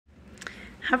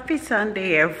Happy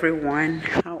Sunday, everyone.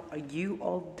 How are you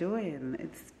all doing?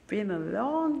 It's been a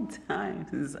long time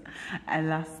since I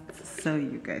last saw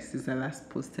you guys, since I last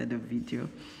posted a video,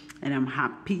 and I'm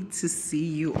happy to see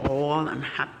you all. I'm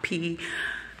happy.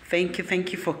 Thank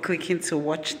you for clicking to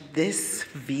watch this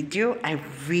video. I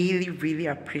really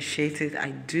appreciate it.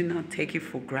 I do not take it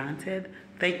for granted.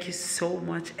 Thank you so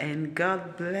much, and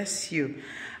God bless you.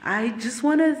 I just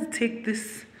wanted to take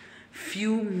this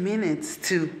few minutes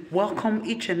to welcome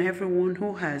each and everyone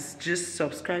who has just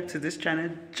subscribed to this channel.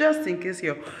 Just in case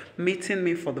you're meeting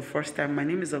me for the first time, my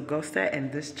name is Augusta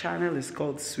and this channel is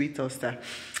called Sweet Augusta,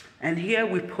 and here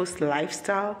we post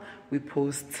lifestyle, we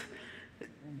post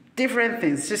different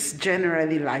things, just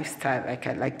generally lifestyle, like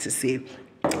I like to say.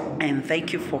 And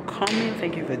thank you for coming,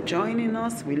 thank you for joining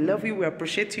us. We love you, we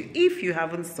appreciate you. If you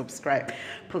haven't subscribed,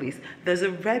 please, there's a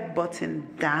red button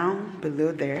down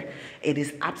below there. It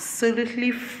is absolutely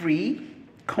free,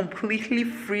 completely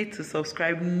free to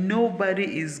subscribe.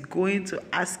 Nobody is going to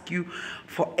ask you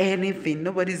for anything.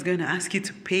 Nobody's going to ask you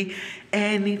to pay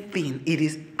anything. It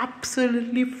is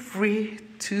absolutely free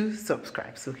to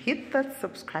subscribe. So hit that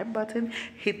subscribe button,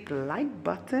 hit the like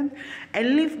button,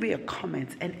 and leave me a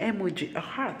comment, an emoji, a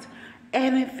heart,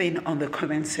 anything on the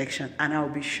comment section, and I'll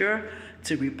be sure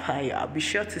to reply. I'll be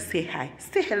sure to say hi.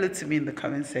 Say hello to me in the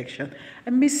comment section. I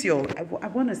miss you all. I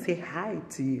want to say hi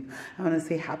to you. I want to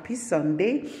say happy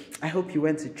Sunday. I hope you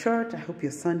went to church. I hope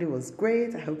your Sunday was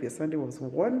great. I hope your Sunday was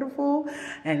wonderful.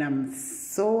 And I'm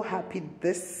so happy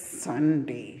this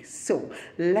Sunday. So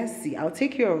let's see. I'll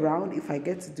take you around. If I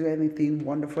get to do anything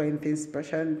wonderful, anything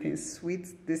special, anything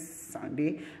sweet this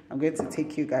Sunday, I'm going to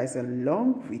take you guys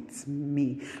along with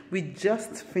me. We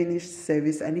just finished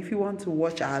service, and if you want to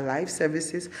watch our live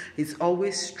services, it's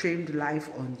always streamed live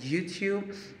on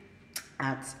YouTube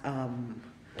at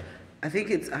I think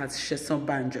it's at Sheson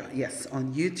Banjo. Yes,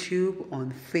 on YouTube,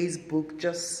 on Facebook,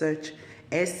 just search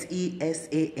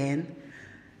SESAN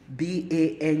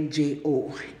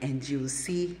BANJO, and you'll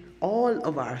see all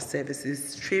of our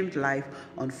services streamed live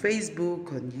on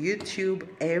Facebook, on YouTube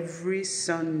every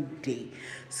Sunday.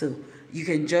 So you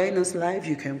can join us live,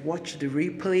 you can watch the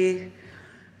replay,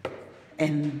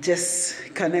 and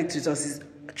just connect with us.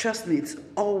 Trust me, it's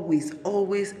always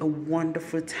a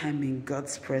wonderful time in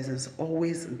God's presence.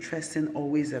 Always interesting,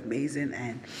 always amazing,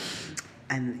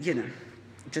 and you know,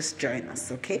 just join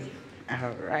us, okay?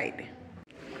 All right.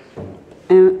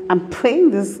 And I'm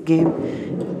playing this game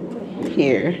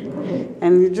here,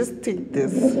 and you just take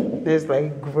this. There's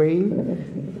like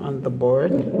grain on the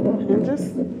board, and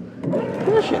just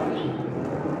push it.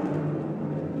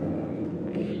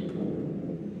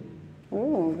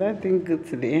 Oh, that didn't go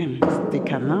to the end. Let's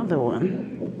take another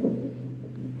one.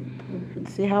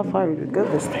 Let's see how far we could go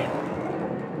this time.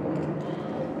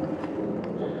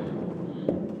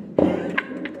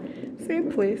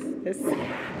 Same place. Let's see.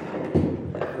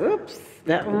 Oops,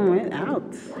 that one went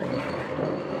out.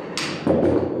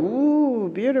 Ooh,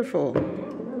 beautiful.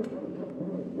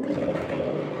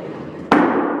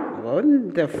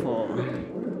 Wonderful.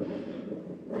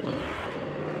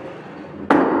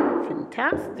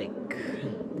 Fantastic.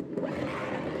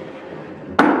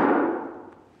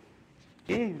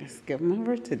 Okay, let's come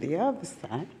over to the other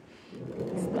side.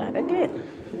 Start again.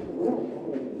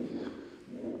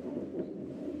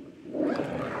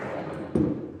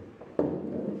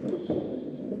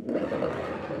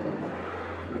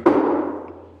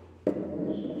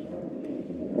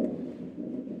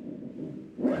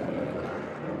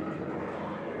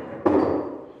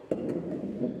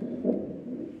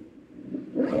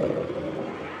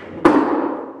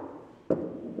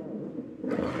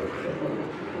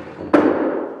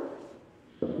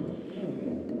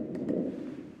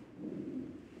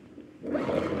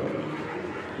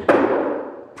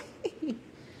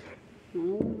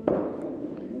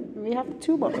 We have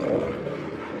two more.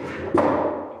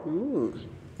 Ooh,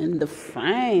 and the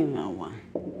final one.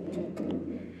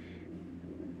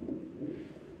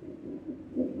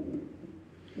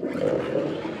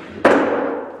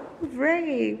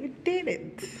 Hooray, we did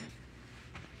it.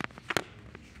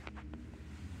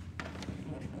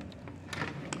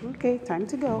 Okay, time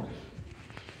to go.